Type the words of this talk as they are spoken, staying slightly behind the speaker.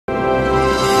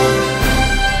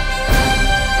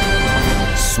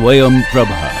Swayam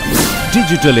Prabha.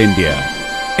 Digital India.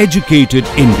 Educated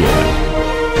India.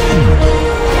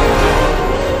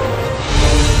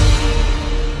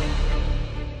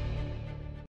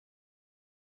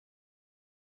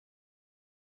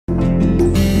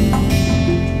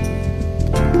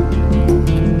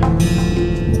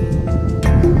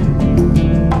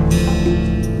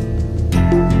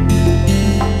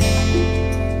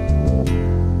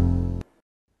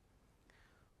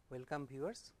 Welcome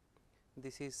viewers,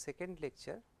 this is second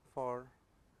lecture for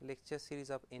lecture series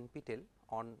of NPTEL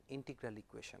on integral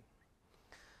equation.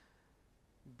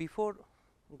 Before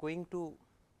going to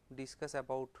discuss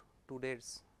about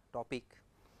today's topic,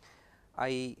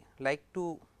 I like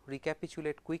to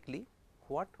recapitulate quickly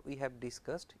what we have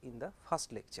discussed in the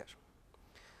first lecture.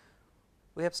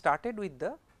 We have started with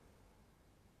the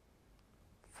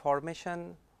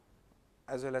formation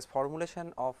as well as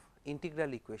formulation of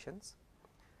integral equations.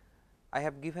 I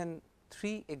have given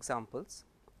 3 examples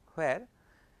where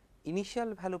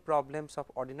initial value problems of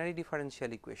ordinary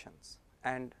differential equations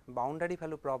and boundary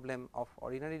value problem of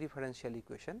ordinary differential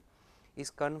equation is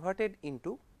converted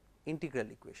into integral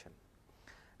equation.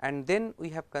 And then we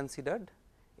have considered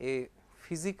a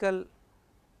physical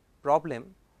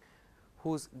problem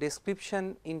whose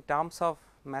description in terms of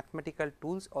mathematical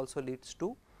tools also leads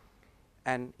to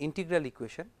an integral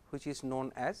equation, which is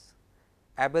known as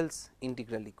Abel's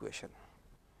integral equation.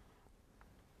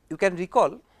 You can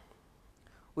recall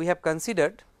we have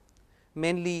considered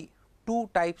mainly 2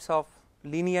 types of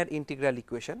linear integral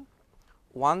equation.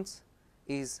 One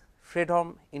is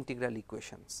Fredholm integral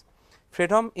equations.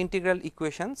 Fredholm integral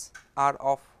equations are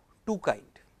of 2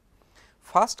 kind.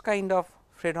 First kind of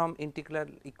Fredholm integral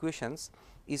equations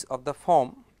is of the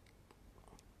form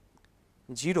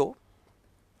 0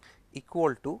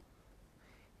 equal to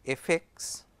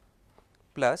f(x)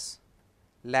 plus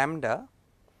lambda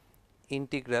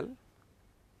integral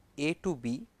a to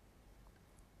b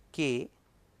k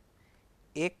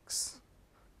x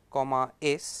comma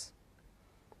s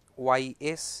y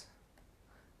s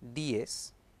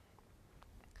ds,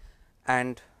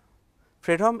 and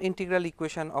Fredholm integral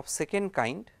equation of second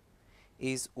kind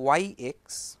is y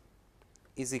x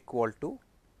is equal to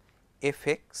f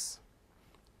x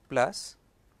plus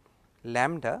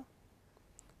lambda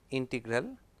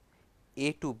integral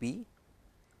a to b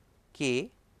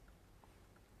k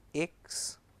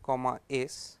x comma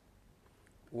s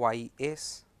y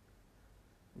s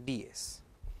ds.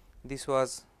 This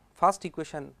was first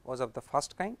equation was of the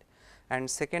first kind and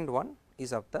second one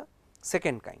is of the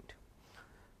second kind,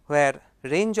 where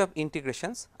range of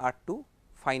integrations are to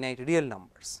finite real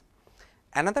numbers.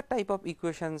 Another type of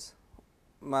equations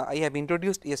I have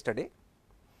introduced yesterday,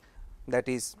 that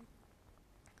is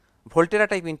Volterra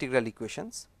type integral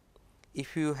equations.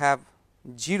 If you have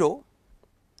 0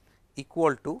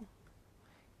 equal to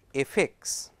f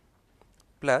x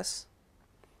plus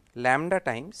lambda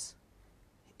times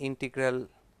integral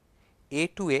a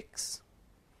to x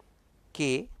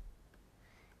k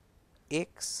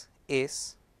x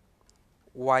s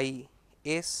y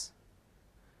s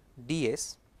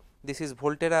ds, this is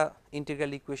Volterra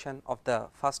integral equation of the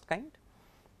first kind,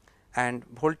 and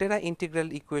Volterra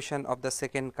integral equation of the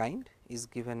second kind is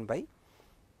given by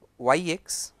y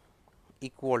x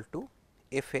equal to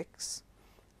f x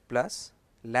plus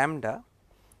lambda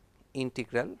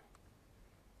integral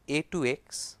a to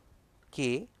x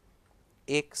k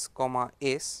x comma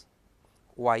s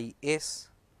y s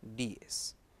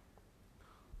ds.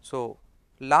 So,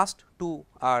 last 2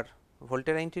 are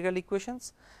Volterra integral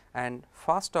equations and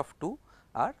first of 2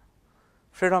 are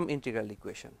Fredholm integral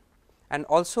equation, and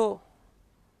also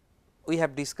we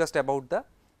have discussed about the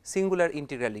singular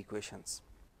integral equations.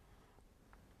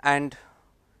 And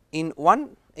in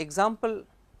one example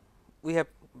we have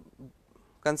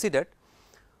considered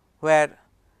where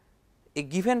a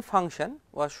given function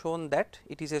was shown that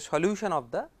it is a solution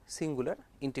of the singular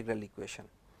integral equation.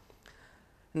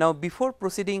 Now, before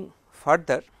proceeding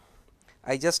further,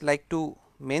 I just like to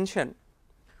mention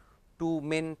 2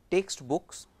 main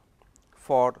textbooks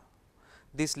for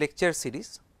this lecture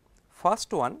series.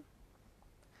 First one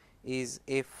is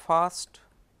a first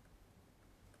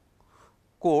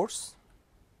course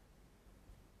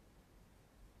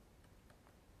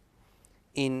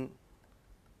in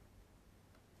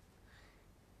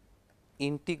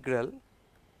integral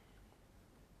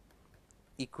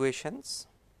equations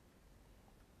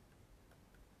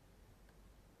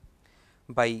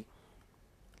by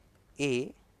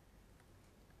A.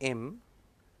 M.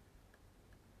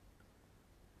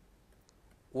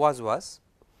 was.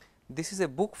 This is a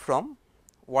book from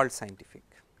World Scientific.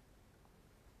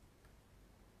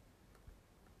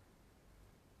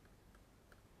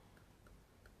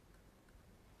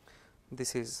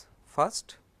 This is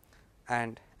first,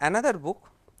 and another book,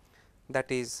 that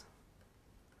is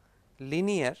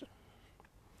linear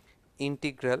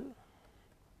integral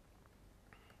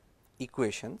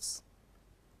equations,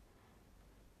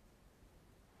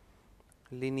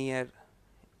 linear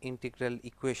integral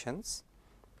equations,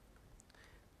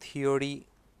 theory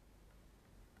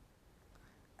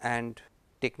and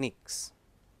techniques,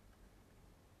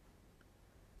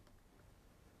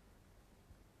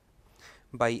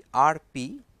 by R.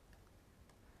 P.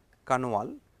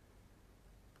 Kanwal,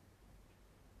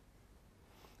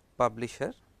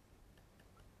 publisher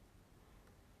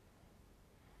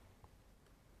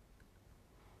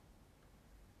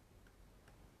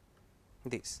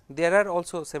this. There are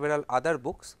also several other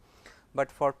books,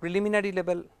 but for preliminary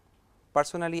level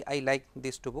personally I like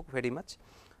these two books very much,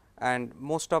 and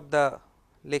most of the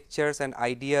lectures and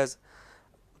ideas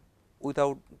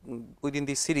within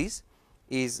this series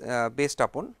is based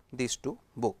upon these two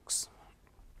books.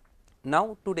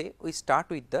 Now, today we start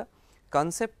with the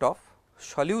concept of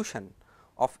solution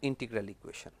of integral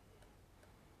equation.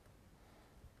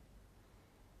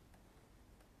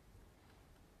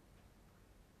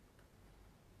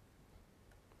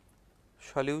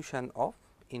 Solution of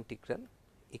integral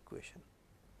equation.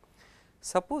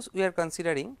 Suppose we are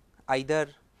considering either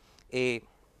a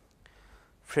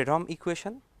Fredholm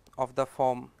equation of the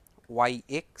form y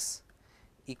x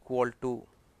equal to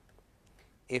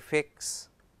f x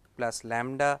plus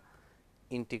lambda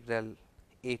integral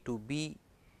a to b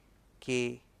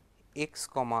k x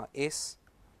comma s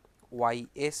y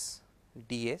s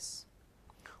ds,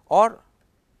 or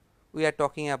we are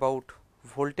talking about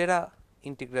Volterra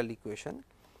integral equation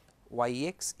y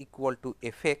x equal to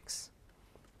f x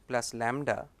plus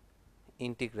lambda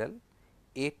integral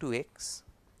a to x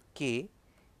k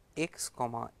x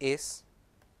comma s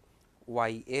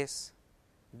y s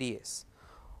ds.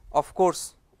 Of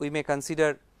course, we may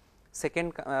consider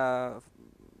second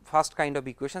first kind of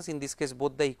equations. In this case,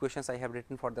 both the equations I have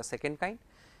written for the second kind.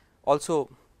 Also,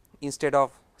 instead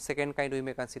of second kind, we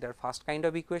may consider first kind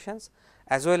of equations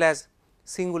as well as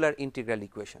singular integral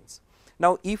equations.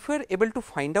 Now, if we are able to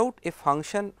find out a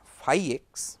function phi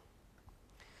x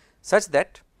such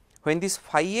that when this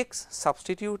phi x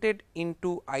substituted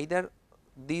into either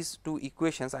these two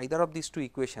equations, either of these two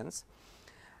equations,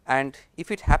 and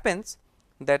if it happens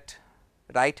that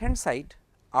right hand side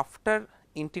after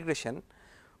integration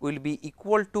will be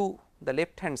equal to the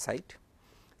left hand side,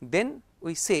 then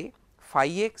we say phi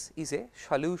x is a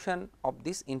solution of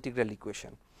this integral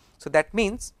equation. So, that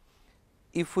means,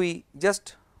 if we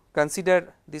just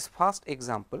consider this first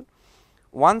example,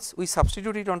 once we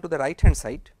substitute it onto the right hand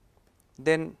side,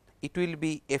 then it will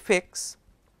be f x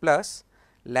plus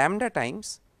lambda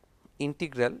times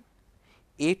integral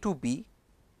a to b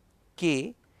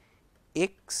k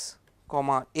x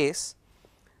comma s.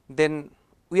 Then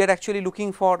we are actually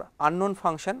looking for unknown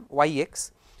function y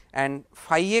x, and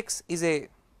phi x is a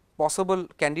possible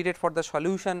candidate for the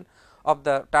solution of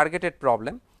the targeted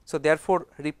problem. So, therefore,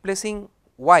 replacing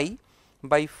y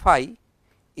by phi,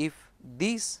 if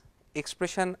this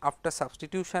expression after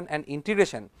substitution and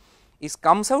integration is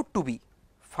comes out to be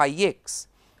phi x,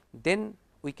 then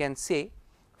we can say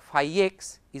phi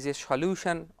x is a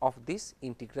solution of this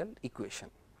integral equation.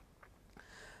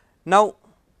 Now,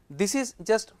 this is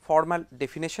just formal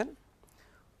definition.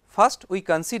 First, we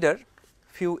consider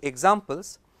few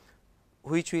examples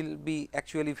which will be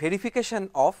actually verification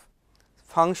of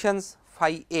functions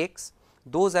phi x,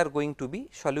 those are going to be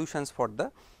solutions for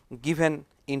the given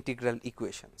integral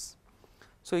equations.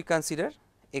 So, we consider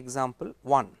example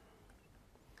 1.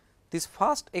 This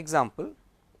first example,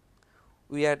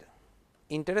 we are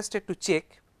interested to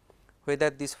check whether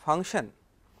this function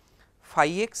phi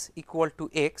x equal to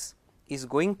x is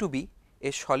going to be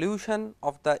a solution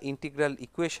of the integral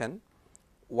equation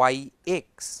y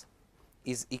x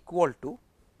is equal to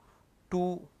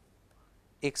 2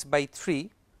 x by 3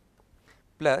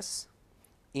 plus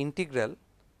integral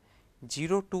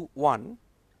 0 to 1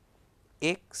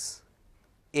 x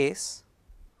s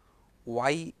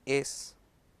y s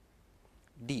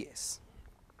ds.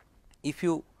 If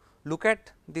you look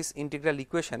at this integral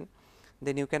equation,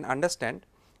 then you can understand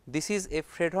this is a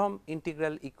Fredholm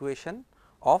integral equation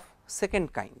of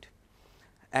second kind,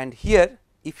 and here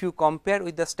if you compare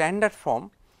with the standard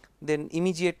form, then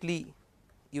immediately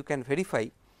you can verify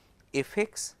f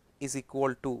x is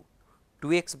equal to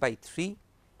 2 x by 3,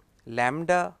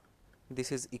 lambda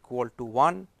this is equal to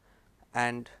 1,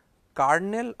 and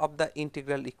kernel of the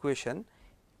integral equation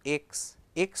x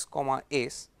x comma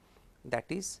s, that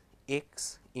is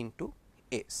x into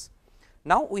s.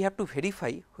 Now, we have to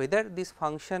verify whether this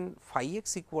function phi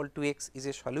x equal to x is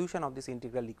a solution of this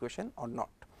integral equation or not.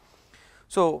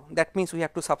 So, that means we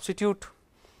have to substitute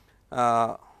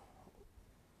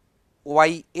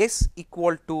y s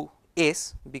equal to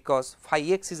s, because phi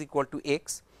x is equal to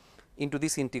x into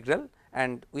this integral,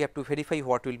 and we have to verify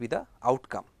what will be the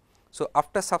outcome. So,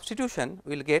 after substitution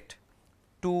we will get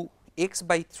 2 x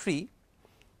by 3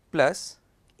 plus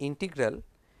integral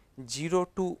 0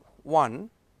 to 1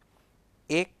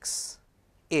 x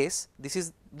s,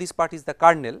 this part is the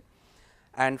kernel,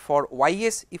 and for y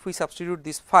s if we substitute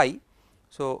this phi,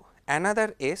 so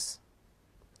another s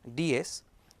ds.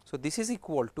 So, this is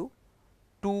equal to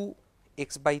 2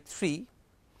 x by 3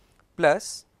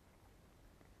 plus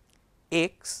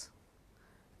x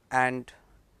and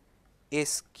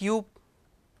s cube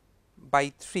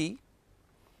by 3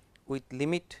 with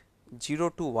limit 0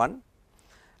 to 1,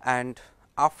 and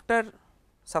after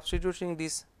substituting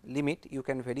this limit you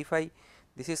can verify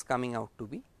this is coming out to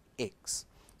be x.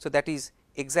 So, that is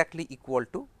exactly equal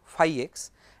to phi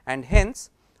x, and hence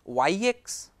y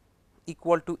x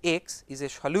equal to x is a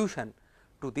solution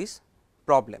to this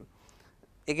problem.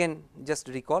 Again just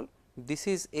recall, this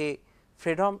is a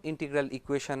Fredholm integral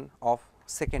equation of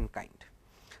second kind.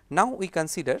 Now, we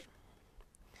consider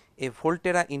a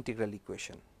Volterra integral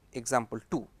equation, example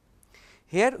 2.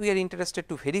 Here we are interested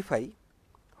to verify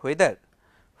whether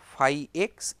phi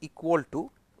x equal to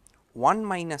 1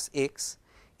 minus x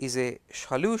is a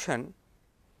solution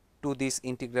to this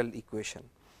integral equation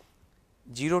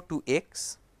 0 to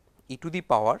x e to the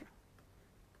power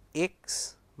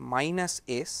x minus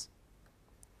s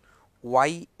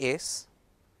y s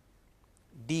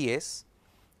ds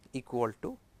equal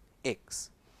to x.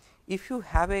 If you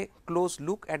have a close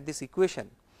look at this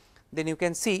equation, then you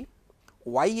can see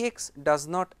y x does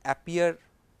not appear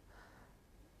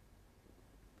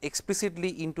explicitly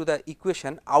into the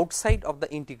equation outside of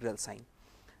the integral sign,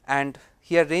 and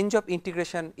here range of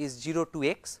integration is 0 to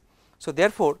x. So,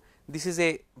 therefore, this is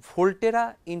a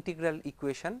Volterra integral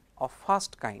equation of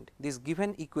first kind. This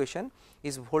given equation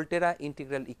is Volterra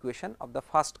integral equation of the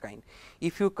first kind.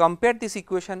 If you compare this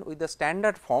equation with the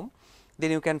standard form, then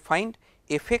you can find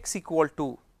f x equal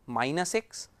to minus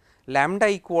x, lambda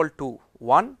equal to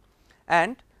 1,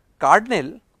 and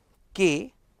kernel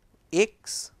k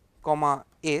x comma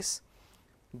s,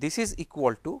 this is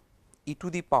equal to e to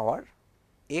the power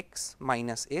x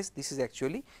minus s. This is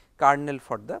actually kernel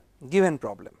for the given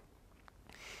problem.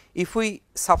 If we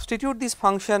substitute this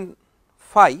function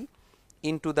phi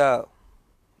into the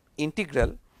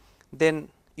integral, then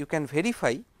you can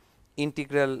verify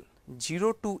integral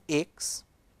 0 to x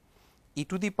e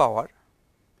to the power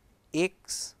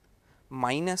x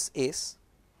minus s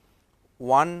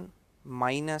 1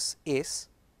 minus s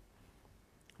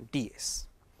ds,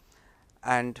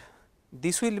 and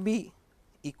this will be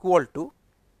equal to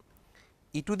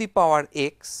e to the power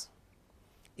x.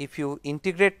 If you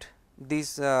integrate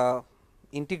this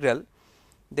integral,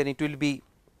 then it will be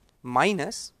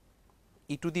minus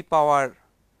e to the power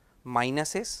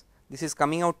minus s. This is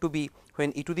coming out to be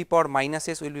when e to the power minus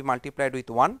s will be multiplied with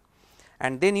 1,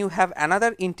 and then you have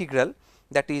another integral,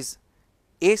 that is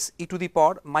s e to the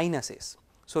power minus s.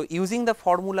 So, using the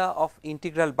formula of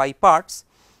integral by parts,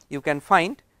 you can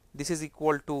find this is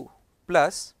equal to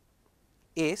plus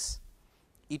s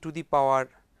e to the power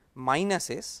minus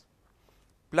s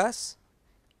plus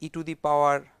e to the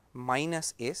power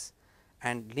minus s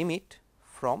and limit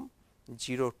from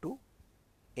 0 to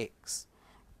x.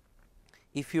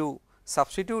 If you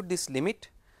substitute this limit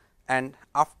and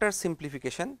after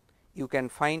simplification, you can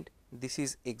find this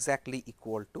is exactly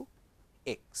equal to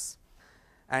x,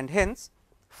 and hence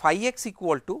phi x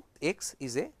equal to x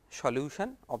is a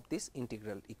solution of this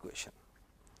integral equation.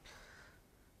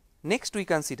 Next we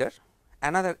consider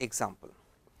another example.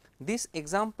 This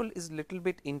example is little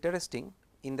bit interesting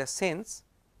in the sense,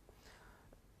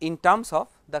 in terms of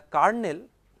the kernel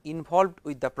involved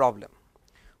with the problem.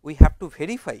 We have to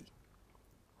verify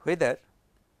whether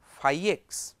phi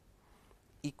x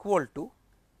equal to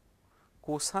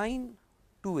cosine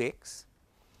 2x,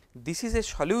 this is a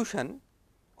solution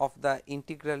of the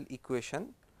integral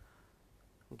equation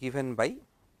given by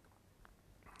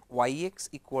y x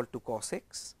equal to cos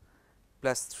x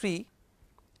plus 3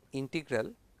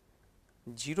 integral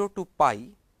 0 to pi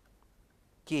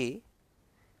k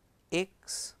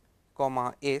x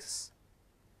comma s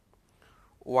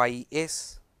y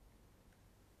s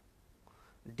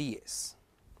ds,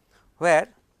 where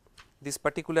this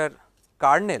particular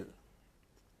kernel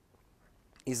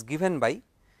is given by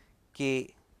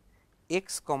k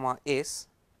x comma s,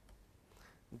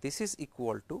 this is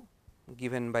equal to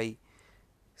given by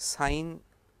sine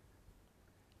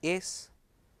s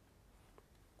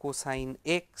cosine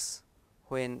x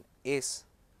when s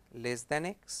less than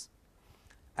x,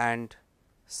 and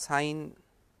sin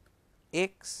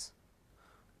x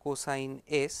cosine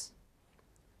s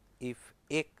if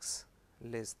x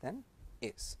less than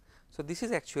s. So, this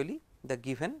is actually the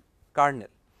given kernel,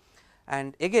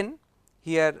 and again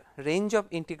here range of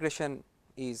integration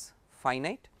is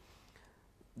finite,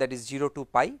 that is 0 to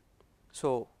pi.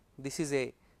 So, this is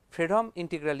a Fredholm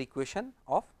integral equation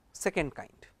of second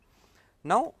kind.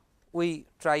 Now, we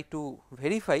try to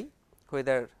verify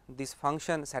whether this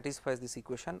function satisfies this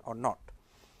equation or not.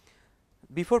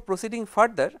 Before proceeding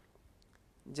further,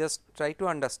 just try to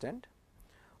understand,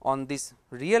 on this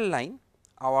real line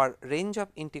our range of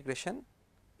integration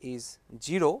is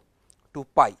 0 to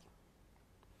pi,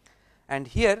 and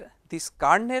here this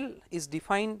kernel is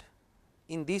defined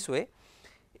in this way.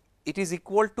 It is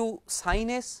equal to sin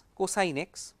s cosine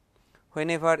x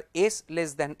whenever s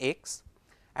less than x,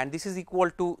 and this is equal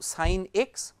to sin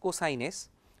x cosine s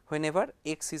whenever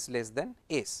x is less than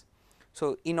s.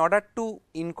 So, in order to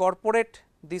incorporate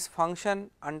this function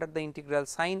under the integral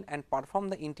sign and perform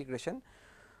the integration,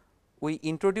 we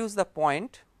introduce the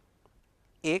point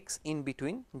x in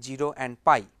between 0 and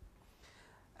pi,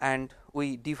 and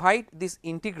we divide this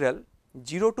integral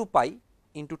 0 to pi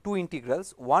into two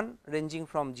integrals, one ranging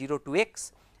from 0 to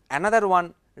x, another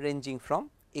one ranging from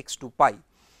x to pi,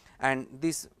 and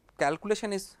this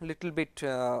calculation is little bit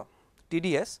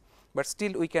tedious, but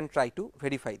still we can try to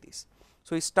verify this.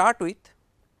 So, we start with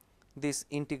this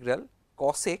integral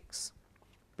cos x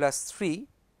plus 3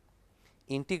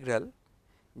 integral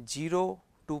 0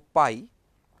 to pi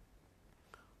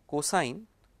cosine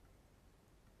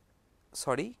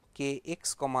k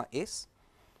x comma s,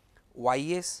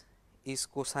 y s is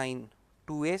cosine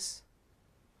 2s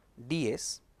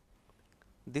ds.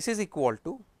 This is equal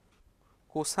to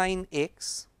cosine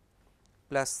x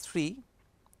plus 3,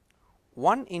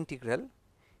 one integral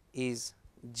is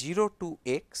 0 to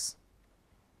x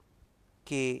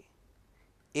k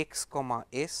x comma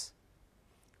s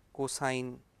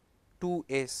cosine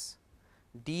 2s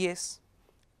ds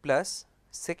plus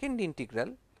second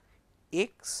integral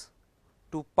x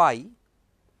to pi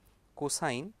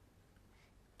cosine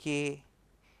k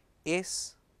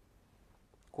s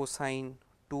cosine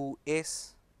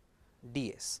 2s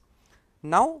ds.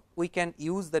 Now, we can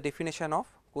use the definition of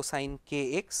cosine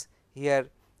k x. Here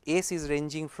s is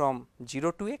ranging from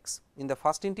 0 to x in the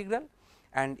first integral,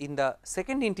 and in the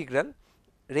second integral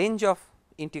range of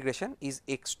integration is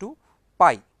x to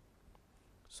pi.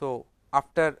 So,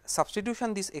 after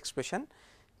substitution this expression,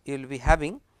 you will be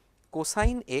having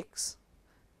cosine x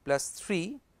plus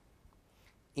 3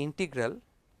 integral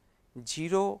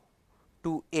 0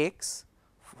 to x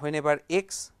whenever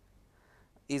x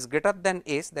is greater than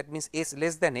s, that means s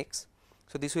less than x.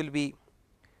 So, this will be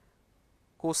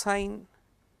cosine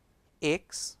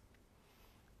x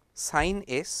sin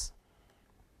s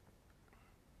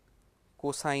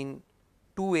cosine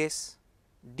 2s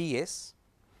ds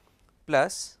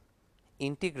plus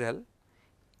integral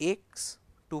x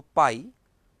to pi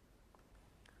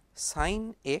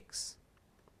sin x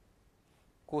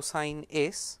cosine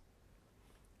s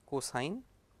cosine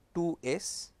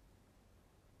 2s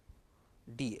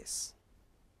ds.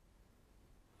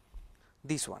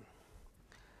 This one.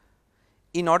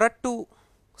 In order to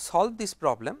solve this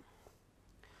problem,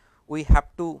 we have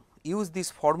to use this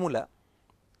formula,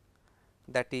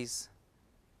 that is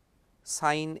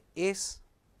sin s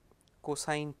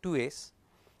cosine 2s,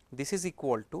 this is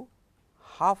equal to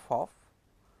half of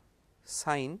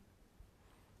sin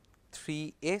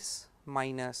 3s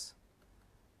minus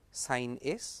sin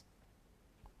s.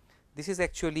 This is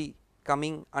actually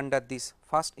coming under this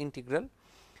first integral.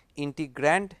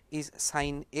 Integrand is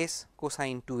sin s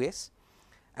cosine 2s,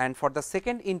 and for the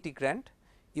second integrand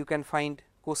you can find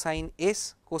cosine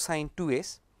s cosine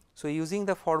 2s. So, using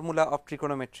the formula of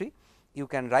trigonometry, you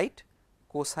can write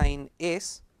cosine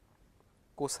s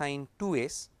cosine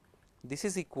 2s, this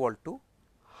is equal to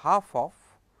half of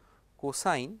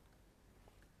cosine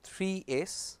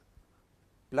 3s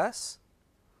plus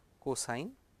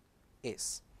cosine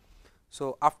s.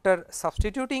 So, after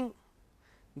substituting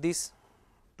these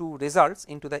two results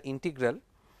into the integral,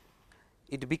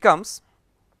 it becomes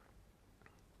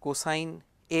cosine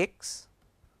x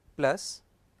plus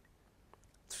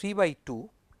 3 by 2.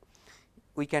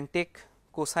 We can take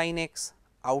cosine x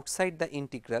outside the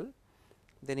integral,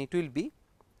 then it will be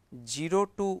 0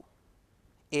 to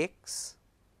x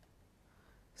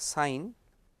sin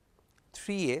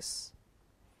 3s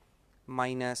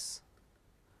minus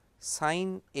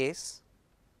sin s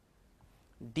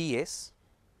ds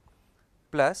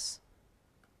plus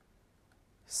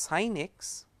sin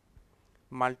x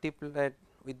multiplied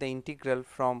with the integral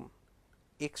from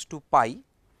x to pi,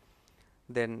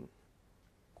 then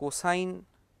cosine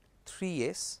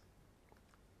 3s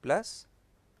plus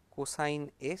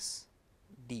cosine s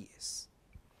ds,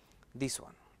 this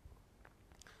one.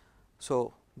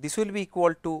 So, this will be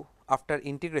equal to, after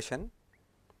integration,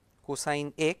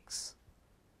 cosine x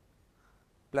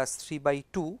plus 3 by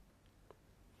 2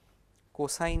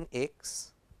 cosine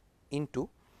x into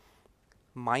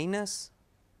minus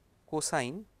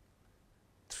cosine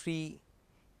 3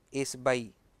 s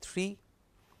by 3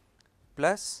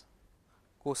 plus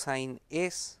cosine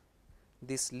s,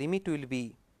 this limit will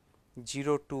be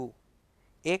 0 to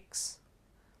x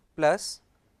plus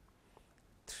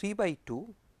 3 by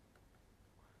 2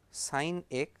 sin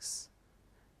x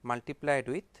multiplied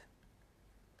with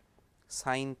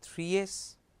sin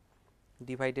 3s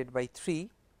divided by 3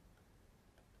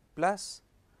 plus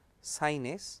sin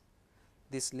s,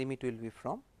 this limit will be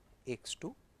from x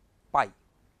to pi.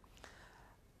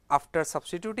 After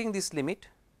substituting this limit,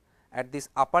 at this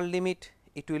upper limit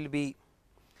it will be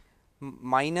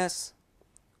minus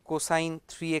cosine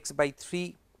 3 x by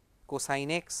 3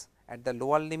 cosine x, at the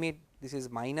lower limit this is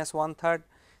minus 1/3,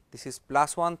 this is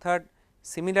plus 1/3.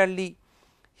 Similarly,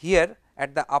 here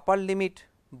at the upper limit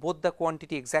both the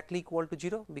quantity exactly equal to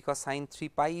 0, because sin 3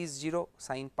 pi is 0,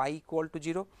 sin pi equal to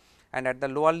 0, and at the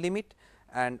lower limit,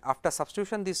 and after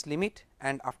substitution this limit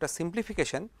and after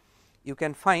simplification, you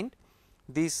can find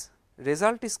this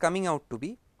result is coming out to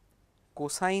be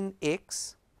cosine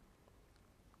x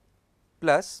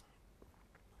plus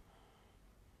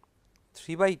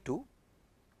 3 by 2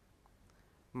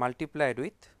 multiplied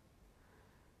with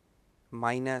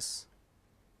minus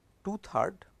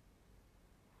 2/3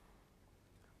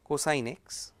 cosine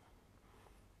x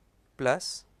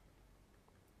plus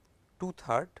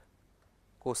 2/3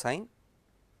 cosine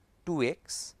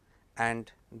 2x,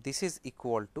 and this is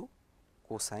equal to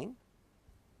cosine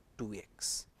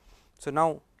 2x. So,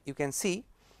 now you can see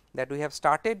that we have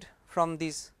started from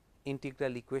this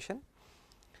integral equation,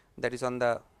 that is on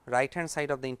the right hand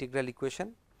side of the integral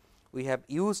equation. We have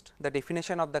used the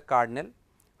definition of the kernel,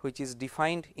 which is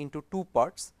defined into two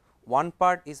parts. One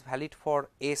part is valid for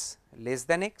s less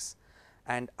than x,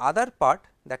 and other part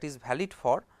that is valid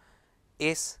for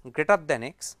s greater than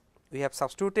x. We have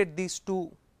substituted these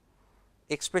two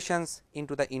expressions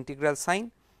into the integral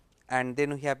sign, and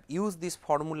then we have used this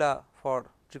formula for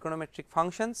trigonometric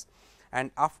functions,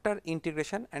 and after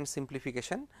integration and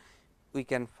simplification we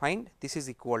can find this is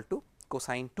equal to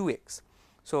cosine 2x.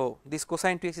 So, this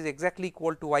cosine 2x is exactly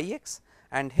equal to y x,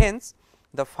 and hence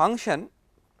the function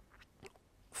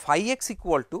phi x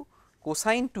equal to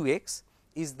cosine 2x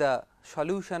is the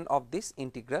solution of this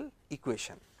integral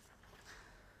equation.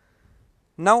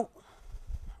 Now,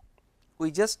 I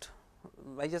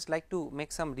just like to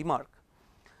make some remark.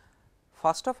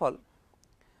 First of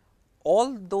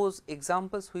all those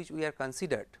examples which we are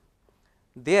considered,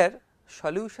 their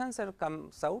solutions are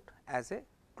comes out as a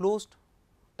closed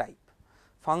type.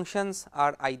 Functions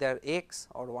are either x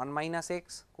or 1 minus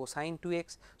x, cosine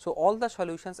 2x. So, all the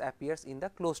solutions appears in the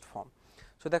closed form.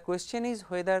 So, the question is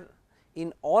whether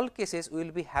in all cases we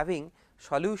will be having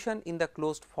solution in the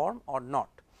closed form or not.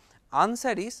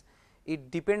 Answer is,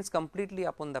 it depends completely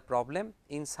upon the problem.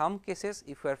 In some cases,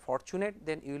 if you are fortunate,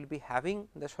 then you will be having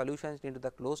the solutions into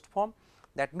the closed form.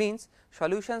 That means,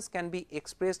 solutions can be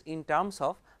expressed in terms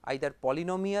of either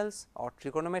polynomials or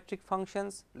trigonometric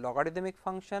functions, logarithmic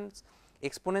functions,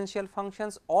 exponential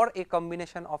functions, or a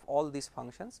combination of all these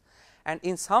functions. And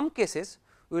in some cases,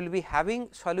 we will be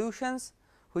having solutions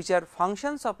which are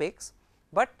functions of x,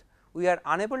 but we are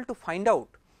unable to find out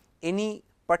any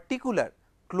particular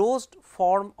closed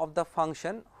form of the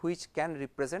function which can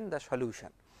represent the solution.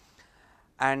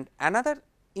 And another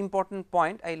important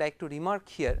point I like to remark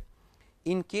here,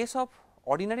 in case of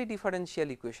ordinary differential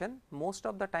equation, most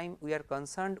of the time we are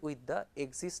concerned with the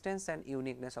existence and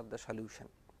uniqueness of the solution.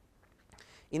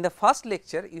 In the first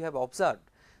lecture, you have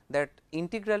observed that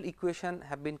integral equation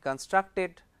have been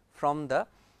constructed from the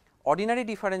ordinary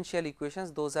differential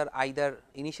equations. Those are either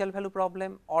initial value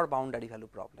problem or boundary value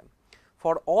problem.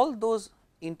 For all those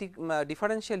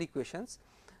differential equations,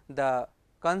 the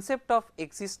concept of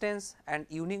existence and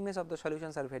uniqueness of the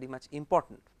solutions are very much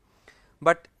important.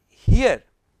 But here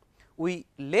we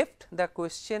left the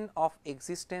question of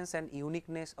existence and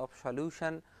uniqueness of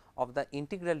solution of the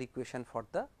integral equation for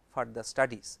the further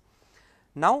studies.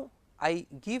 Now, I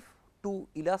give two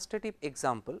illustrative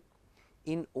example.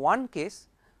 In one case,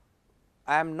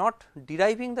 I am not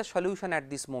deriving the solution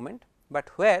at this moment, but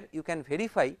where you can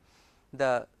verify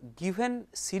the given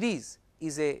series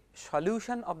is a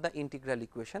solution of the integral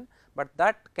equation, but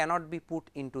that cannot be put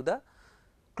into the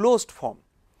closed form.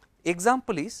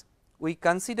 Example is, we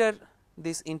consider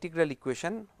this integral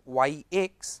equation y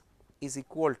x is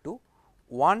equal to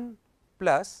 1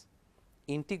 plus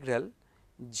integral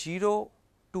 0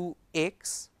 to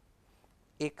x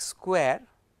square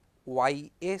y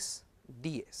s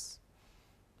d s.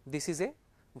 This is a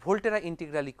Volterra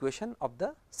integral equation of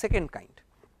the second kind.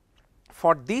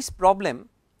 For this problem,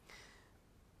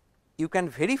 you can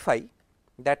verify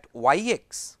that y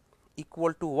x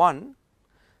equal to 1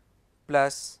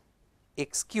 plus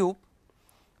x cube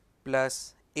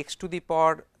plus x to the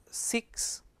power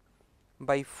 6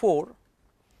 by 4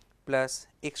 plus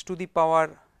x to the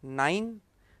power 9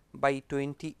 by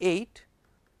 28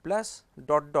 plus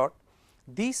dot dot.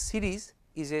 This series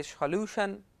is a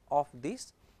solution of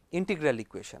this integral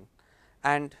equation,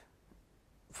 and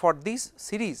for this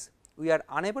series we are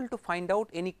unable to find out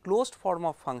any closed form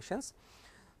of functions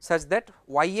such that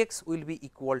y x will be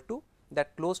equal to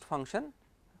that closed function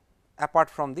apart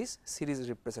from this series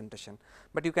representation,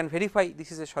 but you can verify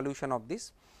this is a solution of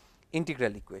this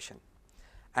integral equation.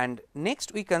 And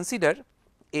next we consider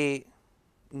a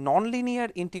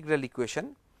nonlinear integral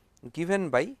equation given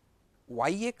by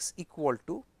y x equal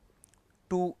to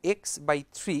 2 x by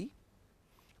 3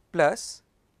 plus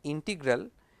integral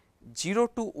 0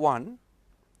 to 1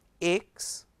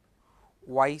 x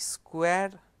y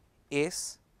square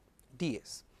s d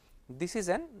s. This is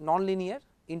an nonlinear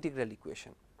integral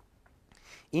equation.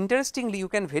 Interestingly, you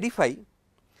can verify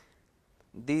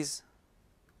this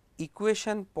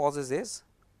equation possesses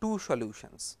two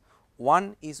solutions.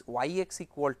 One is y x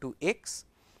equal to x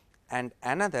and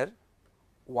another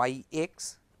y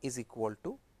x is equal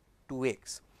to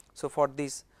 2x. So, for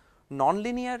these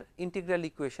nonlinear integral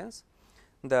equations,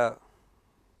 the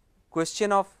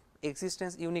question of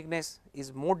existence uniqueness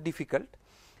is more difficult,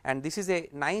 and this is a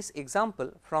nice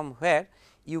example from where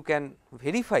you can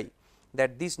verify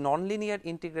that this nonlinear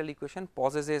integral equation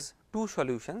possesses two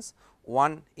solutions,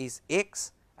 one is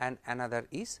x and another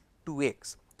is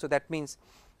 2x. So, that means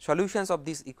solutions of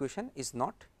this equation is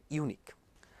not unique.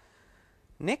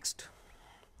 Next,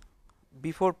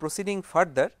 before proceeding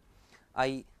further,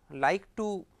 I like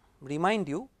to remind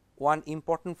you one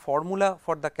important formula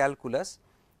for the calculus,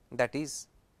 that is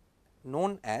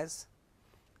known as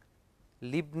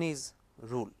Leibniz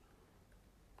rule.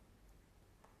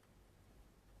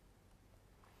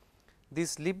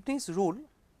 This Leibniz rule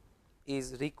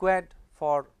is required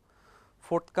for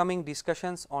forthcoming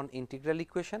discussions on integral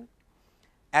equation,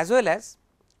 as well as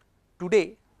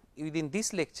today within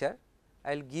this lecture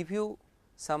I will give you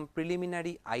some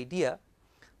preliminary idea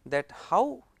that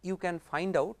how you can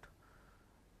find out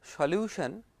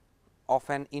solution of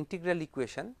an integral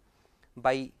equation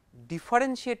by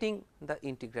differentiating the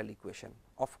integral equation.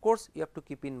 Of course, you have to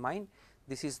keep in mind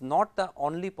this is not the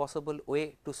only possible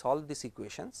way to solve these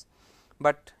equations,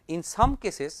 but in some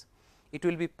cases it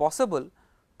will be possible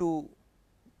to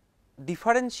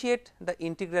differentiate the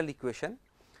integral equation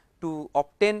to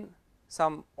obtain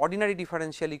some ordinary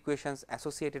differential equations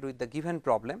associated with the given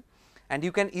problem, and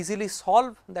you can easily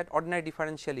solve that ordinary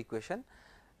differential equation,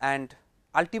 and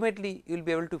ultimately you will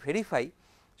be able to verify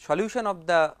solution of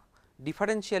the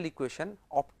differential equation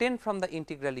obtained from the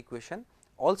integral equation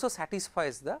also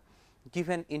satisfies the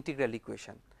given integral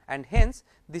equation, and hence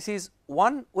this is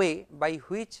one way by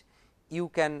which you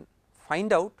can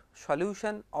find out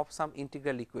solution of some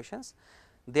integral equations.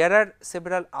 There are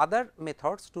several other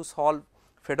methods to solve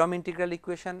Fredholm integral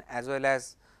equation as well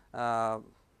as Volterra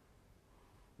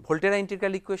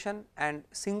integral equation and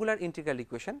singular integral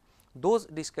equation. Those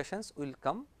discussions will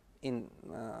come in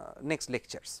next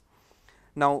lectures.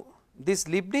 Now, this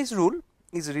Leibniz rule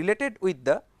is related with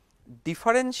the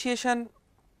differentiation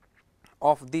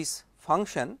of this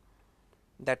function,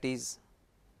 that is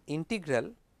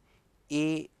integral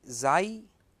a xi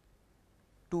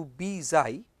to b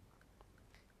xi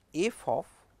f of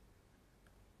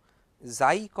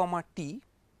xi comma t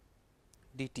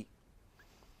dt,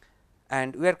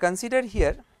 and we are considered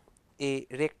here a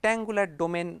rectangular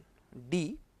domain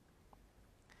D.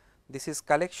 This is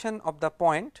collection of the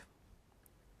point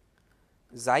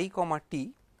xi comma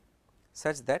t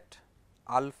such that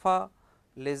alpha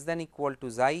less than equal to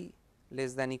xi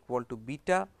less than equal to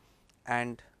beta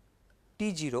and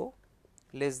t 0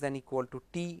 less than equal to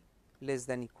t less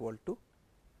than equal to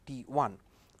t 1.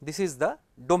 This is the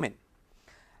domain,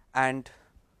 and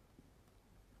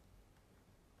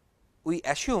we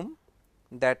assume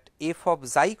that f of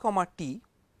xi comma t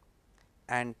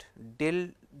and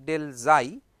del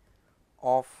xi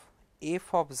of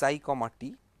f of xi comma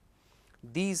t,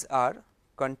 these are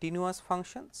continuous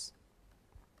functions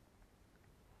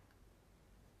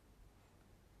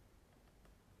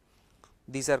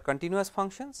these are continuous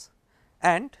functions,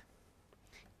 and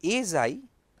a xi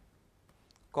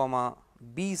comma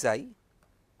b xi,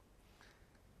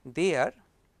 they are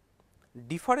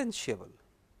differentiable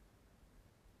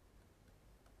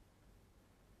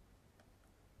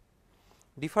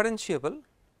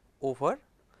over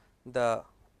the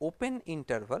open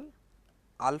interval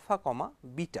alpha comma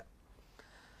beta.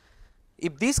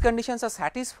 If these conditions are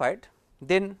satisfied,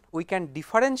 then we can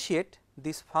differentiate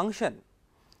this function,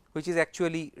 which is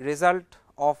actually result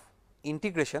of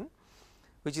integration,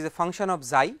 which is a function of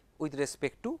xi with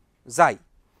respect to xi.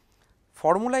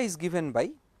 Formula is given by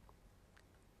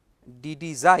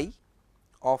dd xi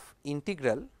of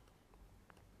integral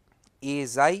a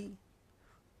xi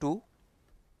to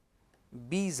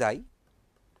b xi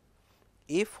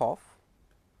f of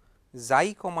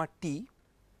xi comma t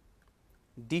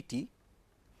dt.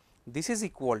 This is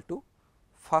equal to,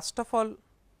 first of all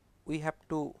we have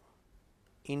to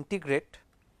integrate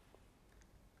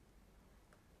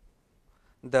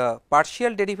the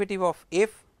partial derivative of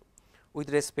f with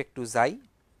respect to xi,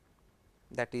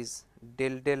 that is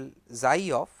del del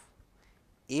xi of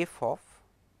f of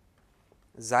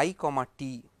xi comma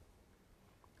t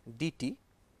dt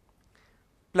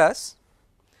plus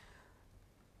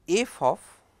f of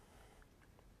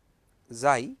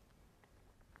xi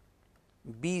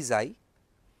b xi,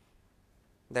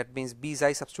 that means b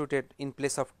xi substituted in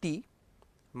place of t,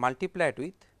 multiplied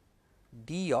with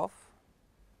d of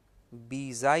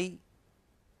b xi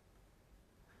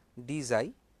d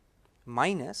xi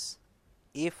minus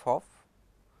f of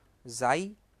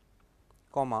xi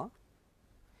comma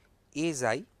a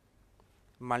xi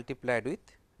multiplied with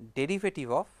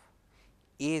derivative of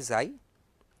a xi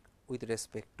with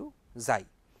respect to xi.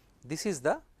 This is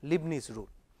the Leibniz rule.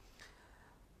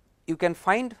 You can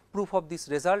find proof of this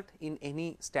result in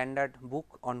any standard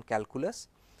book on calculus,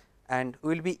 and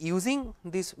we will be using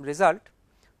this result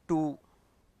to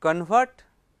convert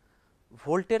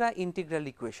Volterra integral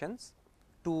equations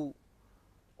to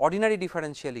ordinary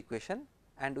differential equation,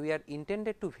 and we are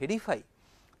intended to verify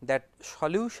that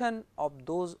solution of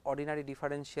those ordinary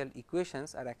differential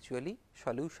equations are actually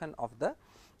solution of the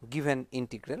given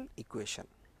integral equation.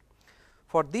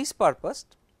 For this purpose,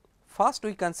 first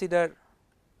we consider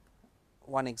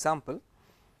one example,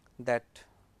 that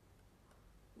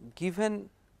given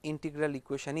integral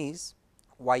equation is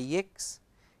y x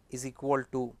is equal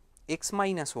to x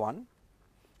minus 1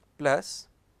 plus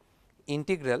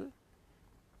integral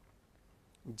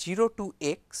 0 to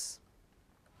x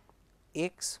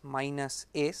x minus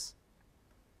s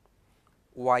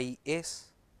y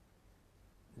s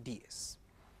ds.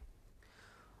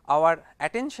 Our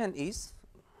attention is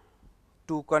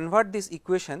to convert this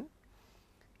equation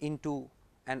into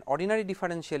an ordinary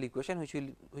differential equation, which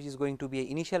is going to be an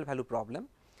initial value problem,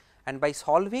 and by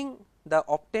solving the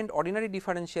obtained ordinary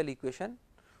differential equation,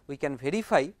 we can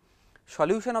verify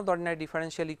solution of the ordinary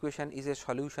differential equation is a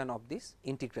solution of this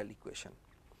integral equation.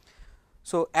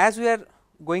 So, as we are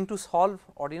going to solve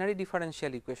ordinary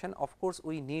differential equation, of course,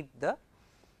 we need the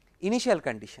initial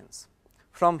conditions.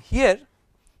 From here,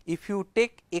 if you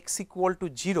take x equal to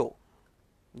 0,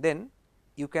 then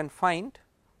you can find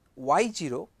y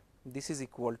 0, this is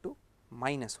equal to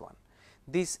minus 1.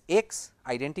 This x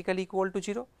identically equal to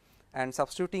 0, and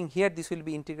substituting here, this will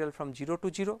be integral from 0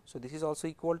 to 0. So, this is also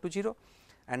equal to 0,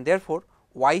 and therefore,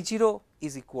 y 0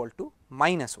 is equal to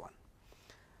minus 1.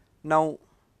 Now,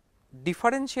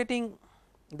 differentiating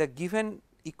the given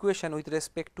equation with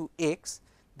respect to x,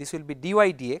 this will be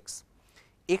dy dx,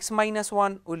 x minus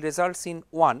 1 will result in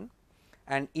 1,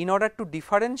 and in order to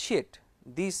differentiate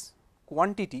this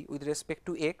quantity with respect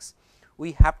to x,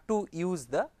 we have to use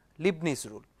the Leibniz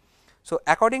rule. So,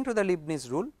 according to the Leibniz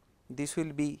rule, this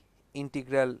will be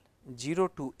integral 0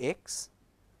 to x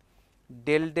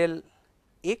del del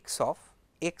x of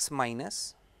x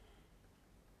minus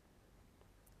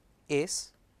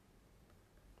s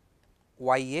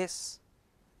y s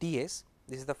ds,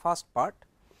 this is the first part,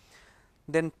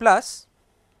 then plus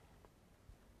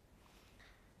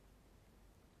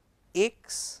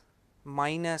x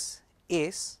minus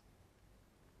s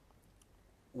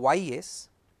y s,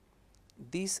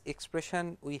 this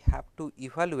expression we have to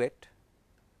evaluate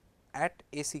at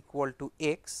s equal to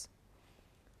x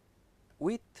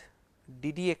with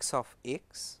d dx of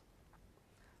x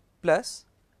plus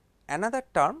another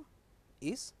term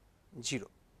is 0,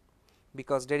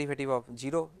 because derivative of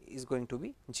 0 is going to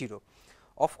be 0.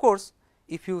 Of course,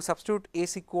 if you substitute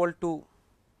s equal to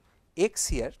x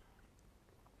here,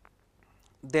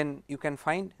 then you can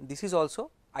find this is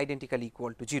also identically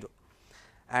equal to 0,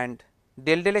 and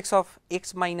del del x of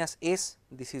x minus s,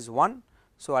 this is 1.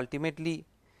 So, ultimately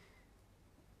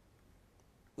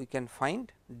we can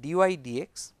find dy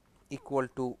dx equal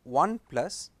to 1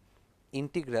 plus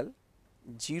integral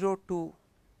 0 to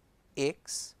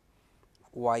x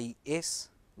y s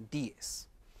ds.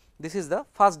 This is the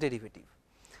first derivative,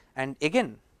 and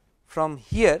again from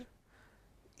here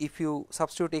if you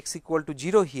substitute x equal to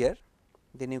 0 here,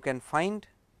 then you can find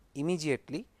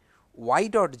immediately y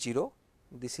dot 0,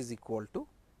 this is equal to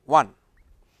 1.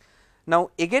 Now,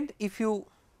 again if you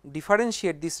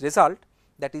differentiate this result,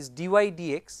 that is dy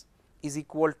dx is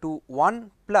equal to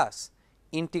 1 plus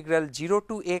integral 0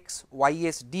 to x y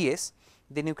s ds,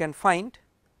 then you can find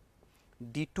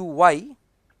d2y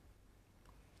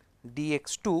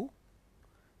dx2,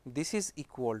 this is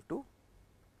equal to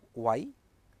y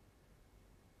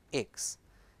x.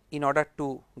 In order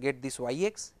to get this y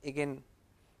x, again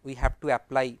we have to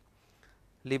apply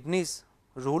Leibniz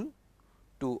rule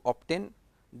to obtain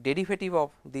derivative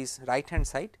of this right hand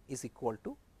side is equal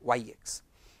to y x.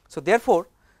 So, therefore,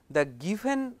 the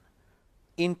given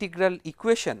integral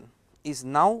equation is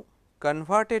now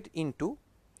converted into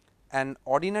an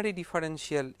ordinary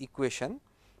differential equation,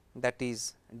 that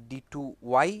is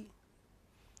d2y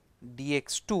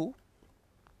dx2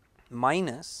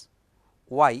 minus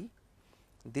y,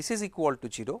 this is equal to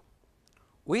 0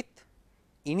 with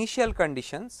initial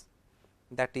conditions,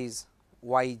 that is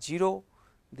y 0,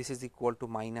 this is equal to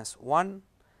minus 1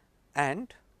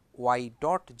 and y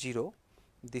dot 0,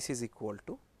 this is equal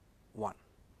to 1.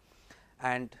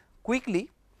 And quickly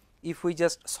if we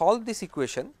just solve this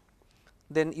equation,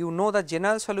 then you know the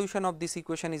general solution of this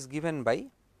equation is given by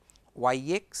y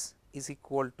x is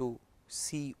equal to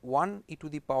c 1 e to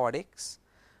the power x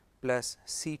plus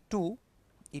c 2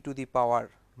 e to the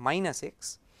power minus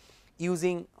x.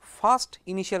 Using first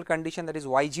initial condition, that is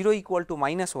y 0 equal to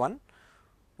minus 1,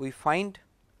 we find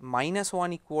minus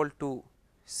 1 equal to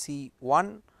c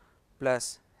 1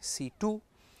 plus c 2,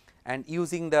 and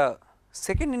using the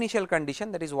second initial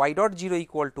condition, that is y dot 0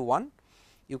 equal to 1,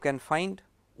 you can find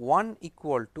 1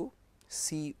 equal to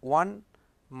c 1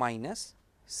 minus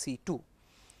c 2.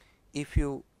 If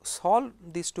you solve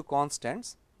these two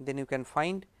constants, then you can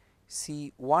find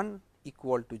c 1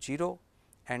 equal to 0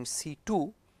 and c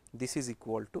 2, this is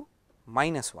equal to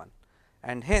minus 1,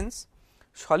 and hence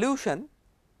solution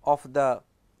of the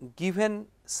given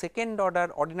second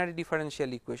order ordinary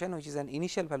differential equation, which is an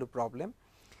initial value problem,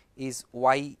 is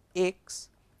y x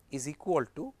is equal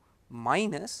to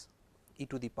minus e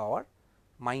to the power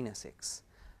minus x,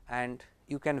 and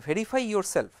you can verify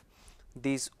yourself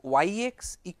this y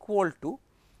x equal to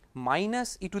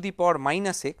minus e to the power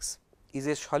minus x is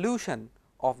a solution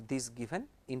of this given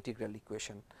integral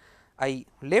equation. I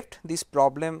left this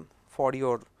problem for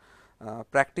your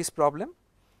practice problem.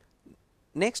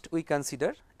 Next we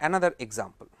consider another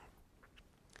example.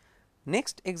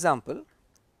 Next example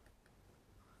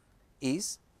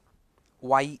is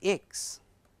y x,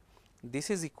 this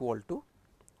is equal to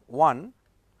 1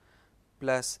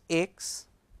 plus x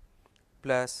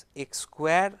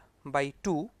square by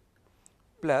 2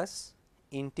 plus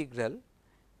integral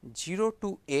 0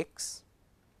 to x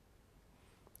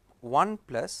 1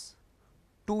 plus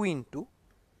 2 into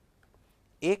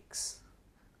x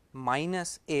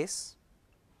minus s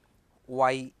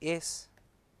y s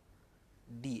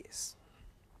ds.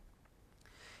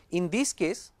 In this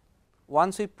case,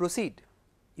 once we proceed,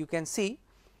 you can see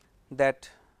that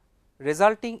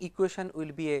resulting equation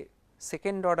will be a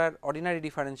second order ordinary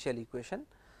differential equation,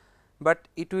 but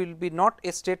it will be not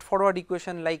a straightforward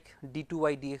equation like d 2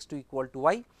 y dx 2 equal to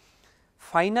y.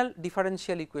 Final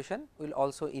differential equation will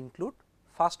also include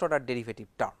first order derivative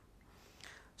term.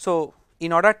 So,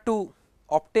 in order to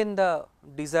obtain the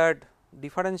desired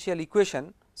differential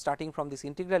equation starting from this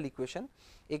integral equation,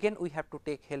 again we have to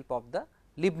take help of the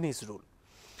Leibniz rule.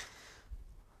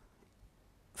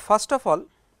 First of all,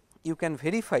 you can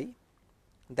verify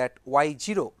that y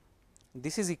 0,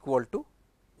 this is equal to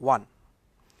 1.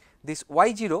 This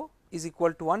y 0 is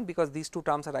equal to 1 because these two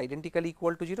terms are identically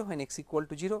equal to 0. When x equal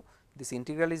to 0, this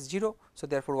integral is 0. So,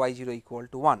 therefore, y 0 equal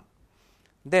to 1.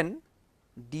 Then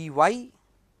dy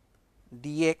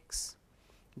dx,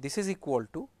 this is equal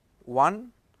to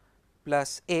 1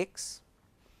 plus x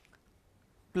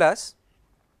plus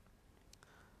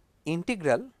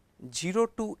integral 0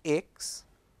 to x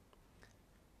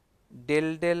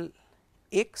del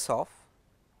x of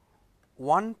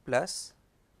 1 plus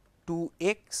 2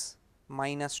 x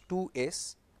minus 2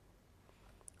 s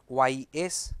y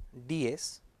s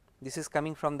ds. This is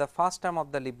coming from the first term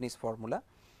of the Leibniz formula.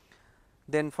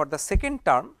 Then for the second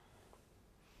term,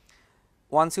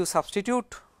 once you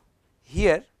substitute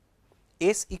here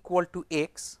s equal to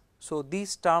x, so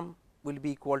this term will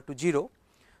be equal to 0.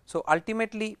 So,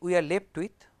 ultimately we are left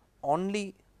with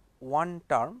only one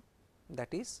term,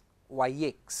 that is y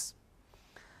x,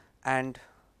 and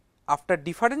after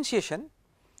differentiation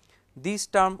this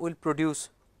term will produce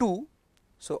 2.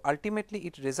 So, ultimately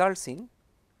it results in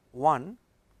 1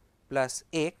 plus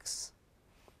x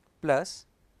plus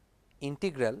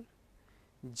integral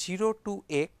 0 to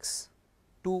x,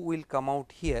 2 will come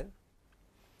out here,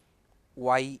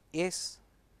 y s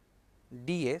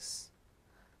ds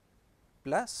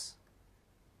plus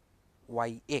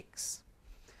y x.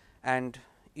 And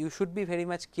you should be very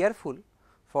much careful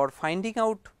for finding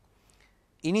out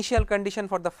initial condition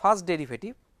for the first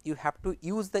derivative. You have to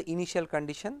use the initial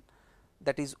condition,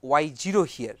 that is y 0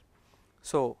 here.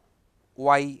 So,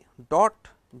 y dot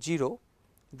 0,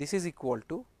 this is equal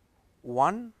to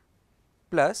 1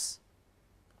 plus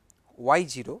y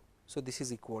 0. So, this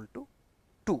is equal to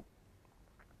 2,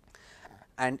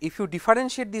 and if you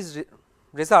differentiate this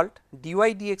result dy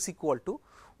dx equal to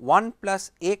 1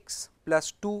 plus x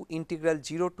plus 2 integral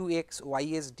 0 to x y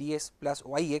s ds plus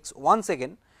y x once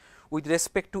again with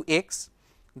respect to x,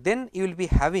 then you will be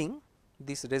having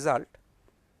this result,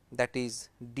 that is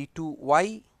d 2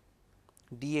 y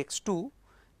dx 2,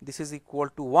 this is equal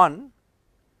to 1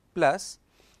 plus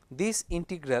this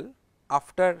integral,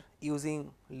 after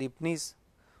using Leibniz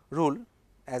rule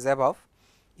as above,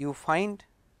 you find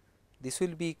this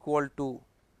will be equal to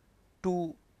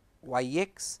 2 y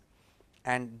x,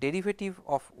 and derivative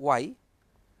of y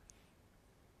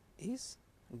is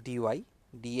dy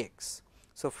dx.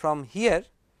 So, from here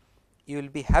you will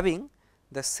be having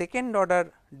the second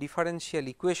order differential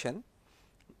equation,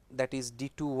 that is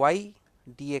d 2 y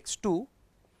dx 2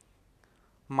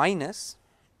 minus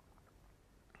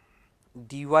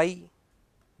dy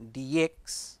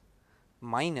dx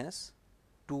minus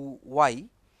 2 y,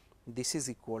 this is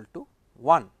equal to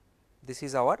 1. This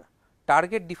is our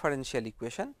target differential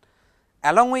equation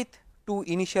along with two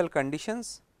initial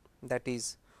conditions, that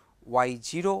is y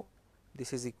 0,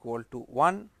 this is equal to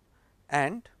 1,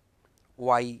 and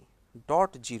y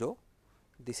dot 0,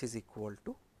 this is equal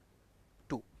to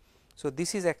 2. So,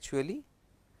 this is actually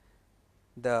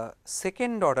the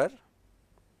second order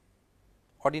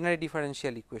ordinary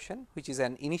differential equation, which is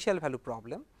an initial value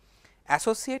problem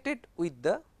associated with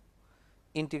the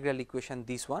integral equation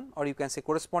this one, or you can say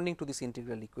corresponding to this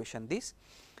integral equation this.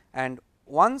 And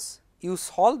once you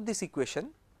solve this equation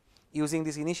using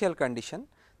this initial condition,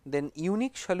 then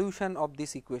unique solution of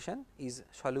this equation is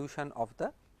solution of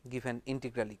the given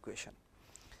integral equation.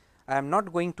 I am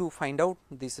not going to find out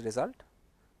this result,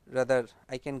 rather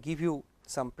I can give you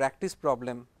some practice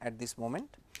problem at this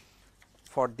moment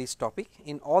for this topic.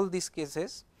 In all these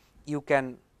cases you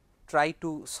can try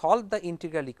to solve the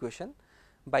integral equation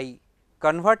by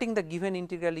converting the given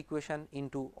integral equation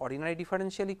into ordinary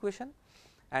differential equation,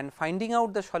 and finding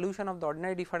out the solution of the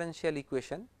ordinary differential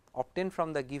equation obtained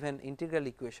from the given integral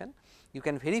equation. You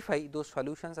can verify those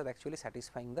solutions are actually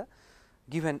satisfying the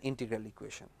given integral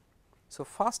equation. So,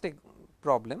 first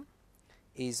problem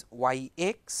is y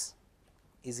x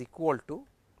is equal to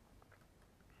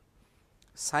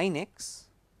sin x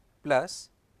plus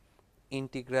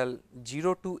integral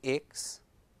 0 to x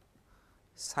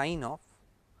sin of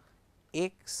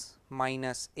x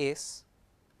minus s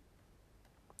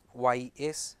y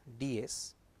s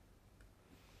ds.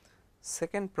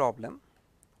 Second problem,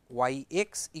 y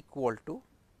x equal to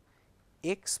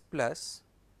x plus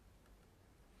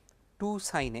 2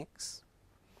 sin x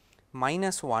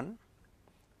minus 1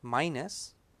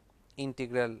 minus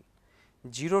integral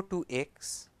 0 to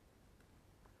x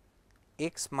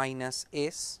x minus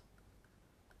s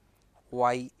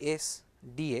y s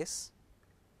ds.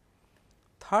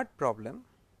 Third problem,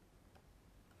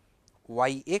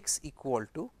 y x equal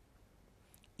to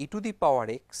e to the power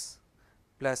x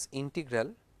plus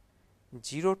integral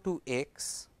 0 to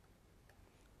x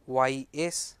y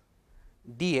s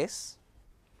ds,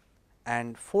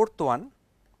 and fourth one,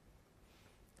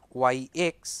 y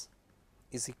x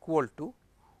is equal to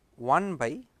 1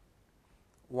 by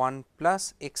 1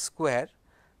 plus x square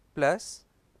plus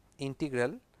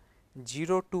integral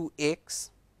 0 to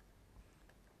x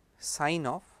sin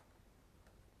of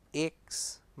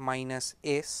x minus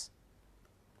s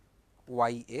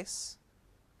y s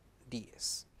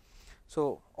ds.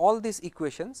 So, all these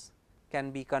equations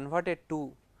can be converted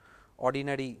to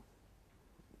ordinary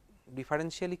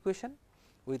differential equation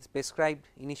with prescribed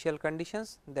initial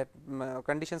conditions, that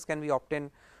conditions can be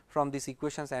obtained from these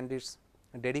equations and its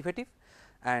derivative,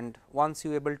 and once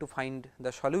you are able to find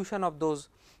the solution of those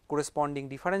corresponding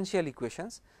differential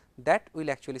equations, that will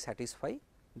actually satisfy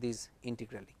these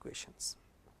integral equations.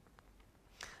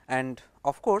 And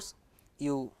of course,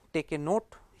 you take a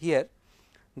note here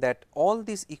that all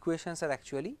these equations are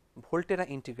actually Volterra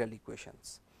integral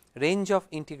equations. Range of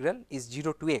integral is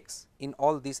 0 to x in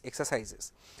all these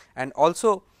exercises, and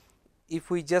also if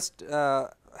we just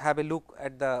have a look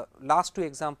at the last two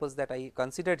examples that I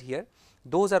considered here,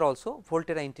 those are also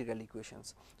Volterra integral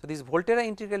equations. So, these Volterra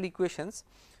integral equations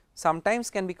sometimes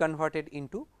can be converted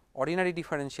into ordinary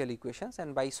differential equations,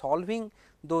 and by solving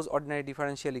those ordinary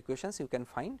differential equations you can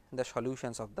find the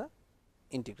solutions of the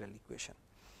integral equation.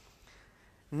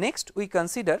 Next we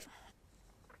consider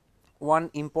one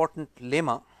important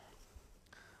lemma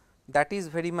that is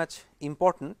very much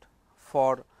important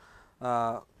for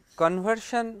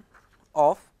conversion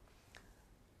of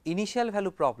initial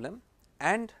value problem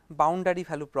and boundary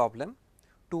value problem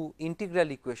to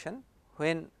integral equation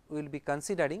when we will be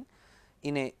considering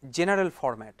in a general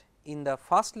format. In the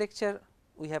first lecture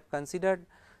we have considered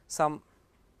some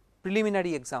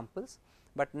preliminary examples,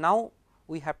 but now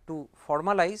we have to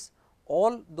formalize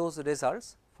all those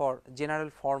results for general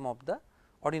form of the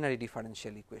ordinary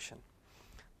differential equation.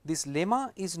 This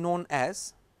lemma is known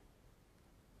as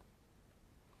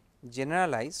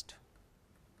generalized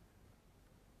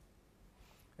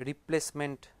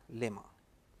replacement lemma.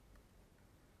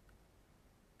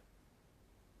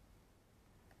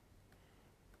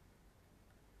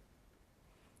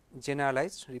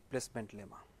 Generalized replacement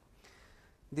lemma.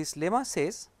 This lemma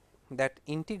says that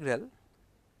integral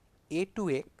a to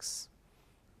x,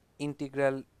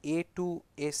 integral a to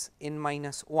s n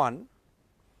minus 1,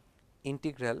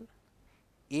 integral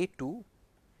a to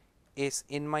s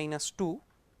n minus 2,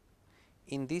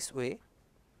 in this way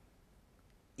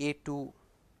a to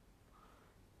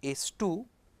s 2,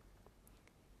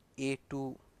 a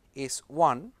to s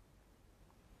 1,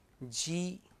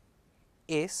 g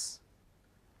s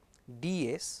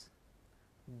ds,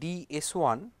 ds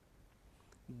 1,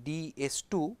 ds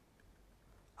 2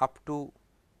 up to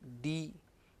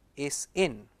ds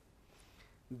n.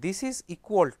 This is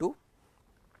equal to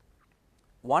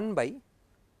 1 by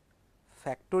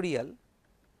factorial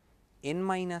n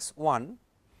minus 1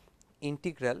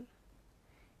 integral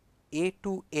a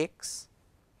to x,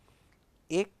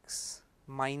 x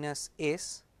minus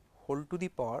s whole to the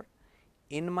power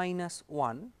n minus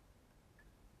 1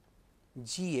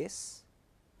 g s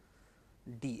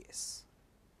ds.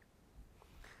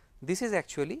 This is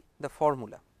actually the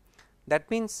formula. That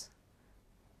means,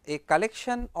 a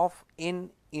collection of n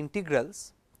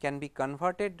integrals can be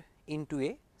converted into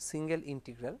a single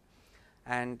integral,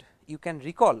 and you can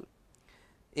recall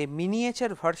a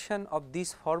miniature version of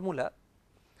this formula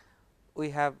we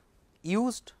have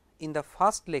used in the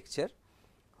first lecture,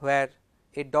 where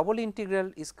a double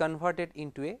integral is converted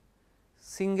into a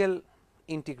single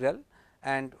integral,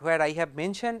 and where I have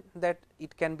mentioned that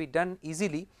it can be done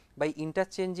easily by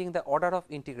interchanging the order of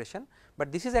integration,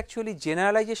 but this is actually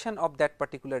generalization of that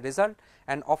particular result,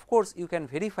 and of course, you can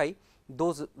verify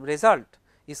those result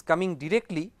is coming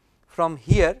directly from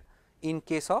here in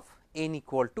case of n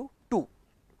equal to 2.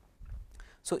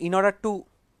 So, in order to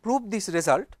prove this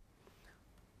result,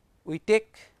 we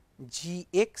take g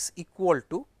x equal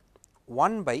to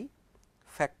 1 by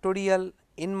factorial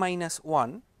n minus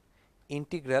 1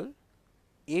 integral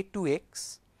a to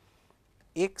x,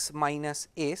 x minus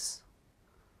s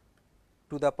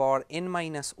to the power n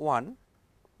minus 1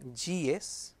 g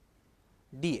s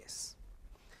ds.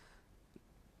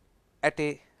 At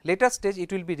a later stage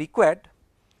it will be required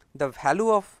the value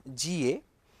of g a,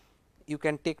 you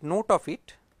can take note of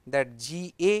it that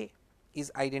g a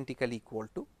is identically equal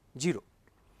to 0.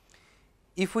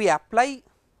 If we apply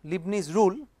Leibniz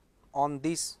rule on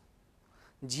this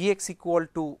g x equal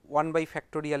to 1 by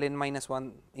factorial n minus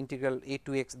 1 integral a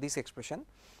to x, this expression,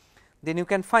 then you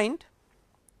can find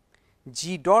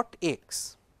g dot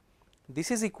x,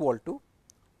 this is equal to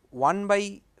 1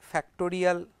 by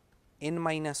factorial n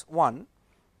minus 1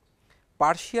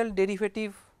 partial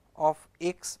derivative of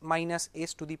x minus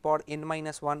s to the power n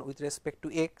minus 1 with respect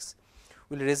to x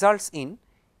will results in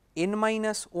n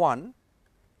minus 1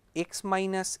 x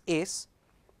minus s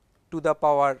to the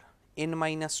power n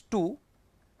minus 2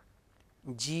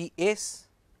 g s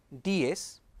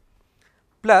ds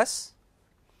plus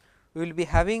we will be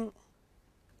having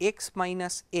x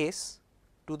minus s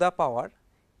to the power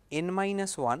n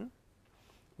minus 1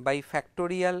 by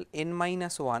factorial n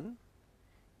minus 1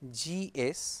 g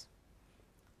s.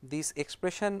 This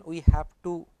expression we have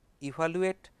to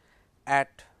evaluate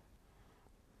at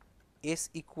s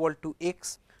equal to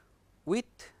x with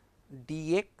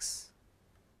dx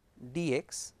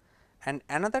dx, and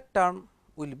another term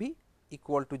will be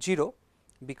equal to 0,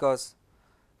 because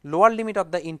lower limit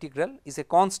of the integral is a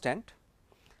constant,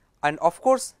 and of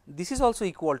course, this is also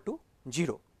equal to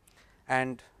 0,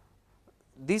 and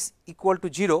this equal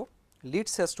to 0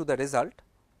 leads us to the result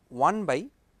 1 by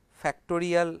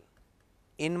factorial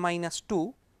n minus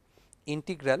 2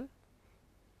 integral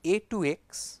a to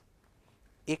x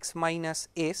x minus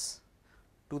s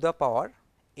to the power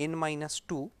n minus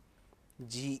 2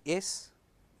 g s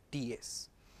d s.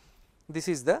 This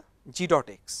is the g dot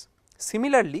x.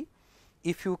 Similarly,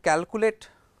 if you calculate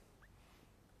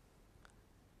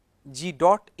g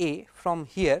dot a from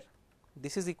here,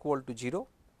 this is equal to 0,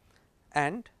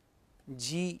 and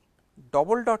g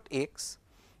double dot x,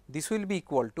 this will be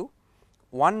equal to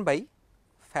 1 by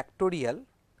factorial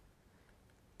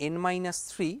n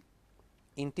minus 3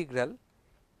 integral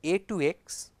a to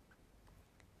x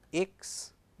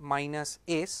x minus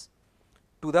s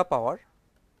to the power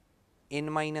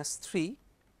n minus 3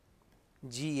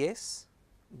 g s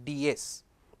d s.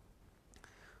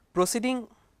 Proceeding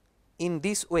in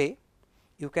this way,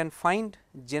 you can find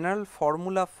general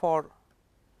formula for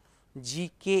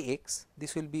g k x.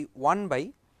 This will be 1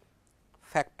 by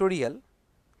factorial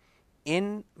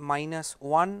n minus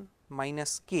 1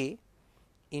 minus k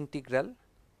integral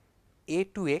a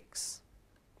to x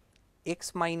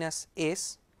x minus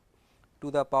s to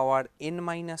the power n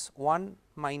minus 1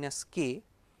 minus k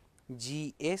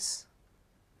g s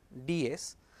d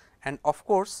s, and of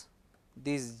course,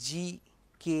 this g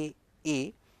k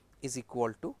a is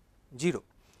equal to 0.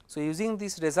 So, using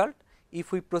this result,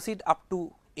 if we proceed up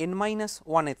to n minus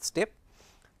 1th step,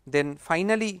 then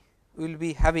finally, we will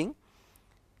be having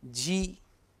g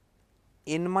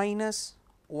n minus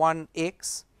 1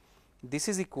 x, this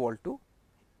is equal to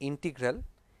integral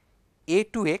a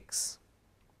to x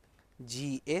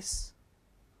g s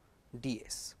d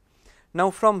s. Now,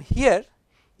 from here,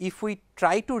 if we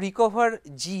try to recover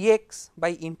g x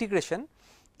by integration,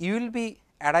 you will be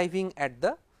arriving at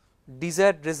the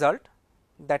desired result,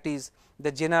 that is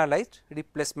the generalized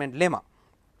replacement lemma.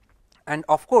 And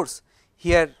of course,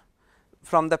 here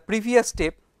from the previous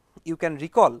step, you can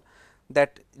recall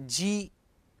that g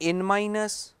n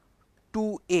minus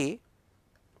 2 a,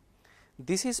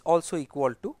 this is also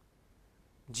equal to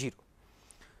 0.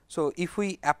 So, if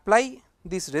we apply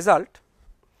this result,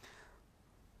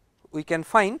 we can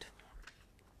find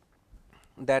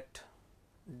that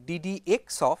d d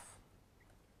x of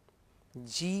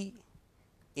g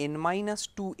n minus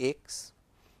 2 x,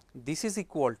 this is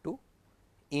equal to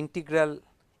integral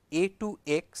a to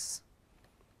x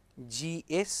g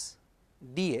s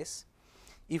d s.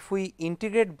 If we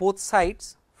integrate both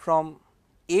sides from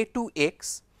a to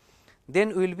x, then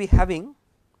we will be having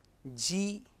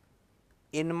g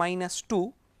n minus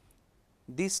 2,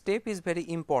 this step is very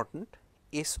important,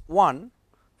 s 1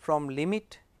 from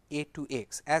limit a to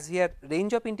x, as here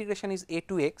range of integration is a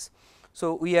to x.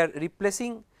 So, we are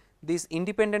replacing this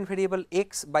independent variable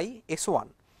x by s 1,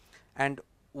 and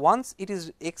once it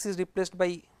is x is replaced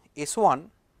by s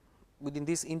 1 within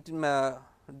this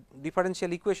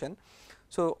differential equation.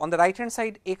 So, on the right hand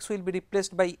side x will be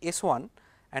replaced by s 1,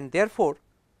 and therefore,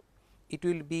 it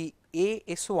will be a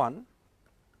s 1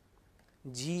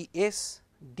 g s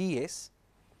d s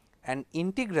and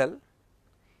integral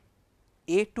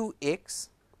a to x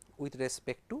with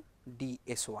respect to d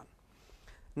s 1.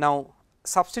 Now,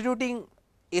 substituting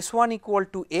s 1 equal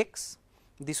to x,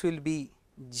 this will be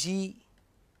g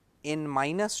n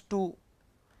minus 2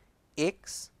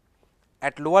 x,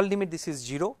 at lower limit this is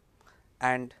 0,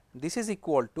 and this is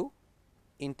equal to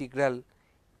integral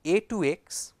a to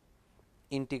x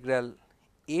integral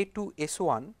a to s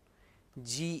 1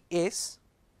 g s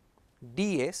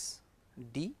d s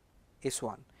d s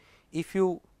 1. If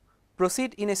you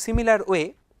proceed in a similar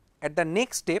way, at the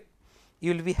next step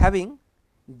you will be having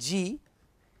g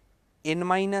n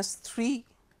minus 3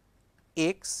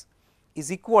 x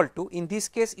is equal to, in this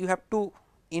case you have to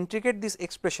integrate this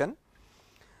expression,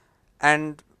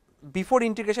 and before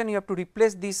integration you have to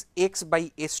replace this x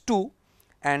by s 2,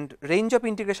 and range of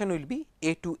integration will be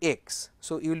a to x.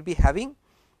 So, you will be having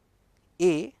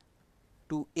a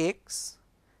to x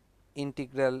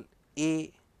integral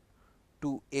a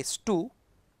to s 2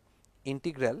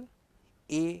 integral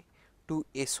a to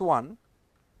s 1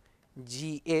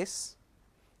 g s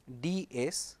d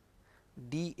s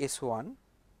d s 1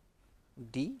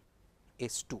 d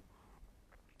s 2.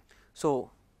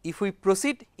 So, if we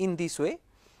proceed in this way,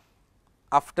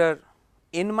 after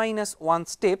n minus 1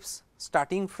 steps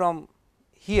starting from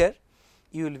here,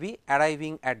 you will be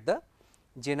arriving at the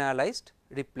generalized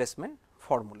replacement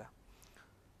formula.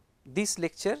 This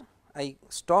lecture I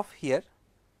stop here,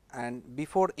 and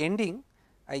before ending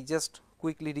I just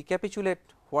quickly recapitulate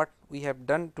what we have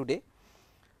done today.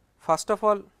 First of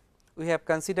all, we have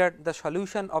considered the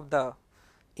solution of the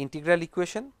integral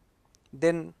equation,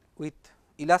 then with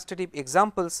illustrative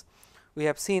examples, we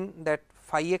have seen that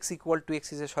phi x equal to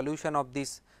x is a solution of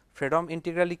this Fredholm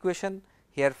integral equation.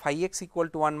 Here phi x equal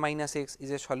to 1 minus x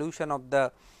is a solution of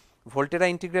the Volterra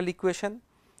integral equation.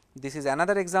 This is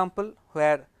another example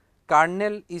where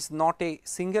kernel is not a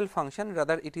single function,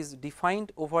 rather it is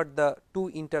defined over the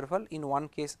two interval, in one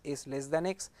case s less than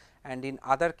x and in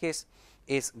other case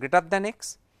s greater than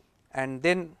x, and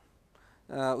then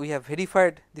we have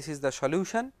verified this is the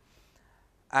solution.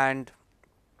 And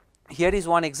here is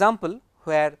one example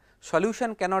where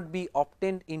solution cannot be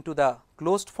obtained into the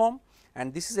closed form,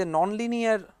 and this is a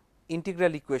nonlinear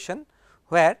integral equation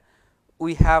where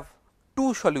we have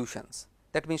two solutions.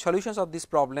 That means, solutions of this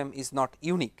problem is not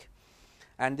unique,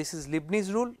 and this is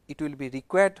Leibniz rule. It will be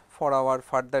required for our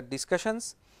further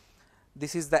discussions.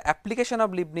 This is the application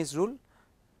of Leibniz rule.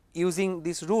 Using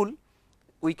this rule,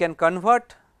 we can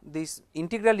convert this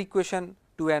integral equation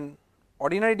to an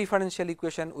ordinary differential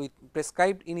equation with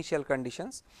prescribed initial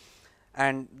conditions,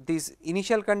 and these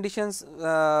initial conditions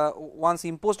once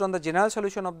imposed on the general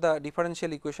solution of the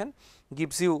differential equation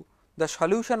gives you the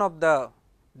solution of the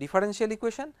differential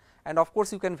equation, and of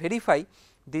course, you can verify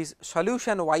this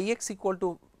solution y x equal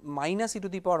to minus e to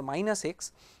the power minus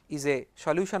x is a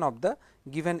solution of the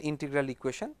given integral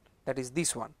equation, that is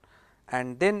this one.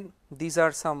 And then these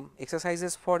are some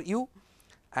exercises for you,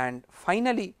 and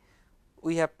finally,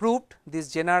 we have proved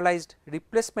this generalized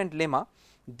replacement lemma.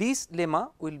 This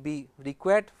lemma will be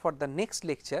required for the next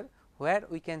lecture, where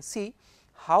we can see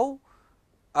how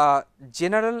a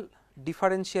general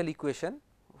differential equation,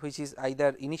 which is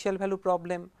either initial value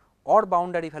problem or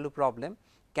boundary value problem,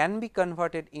 can be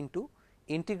converted into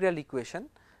integral equation,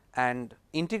 and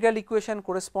integral equation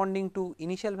corresponding to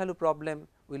initial value problem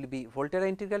will be Volterra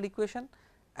integral equation,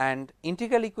 and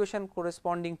integral equation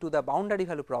corresponding to the boundary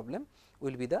value problem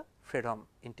will be the Fredholm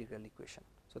integral equation.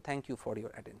 So, thank you for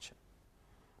your attention.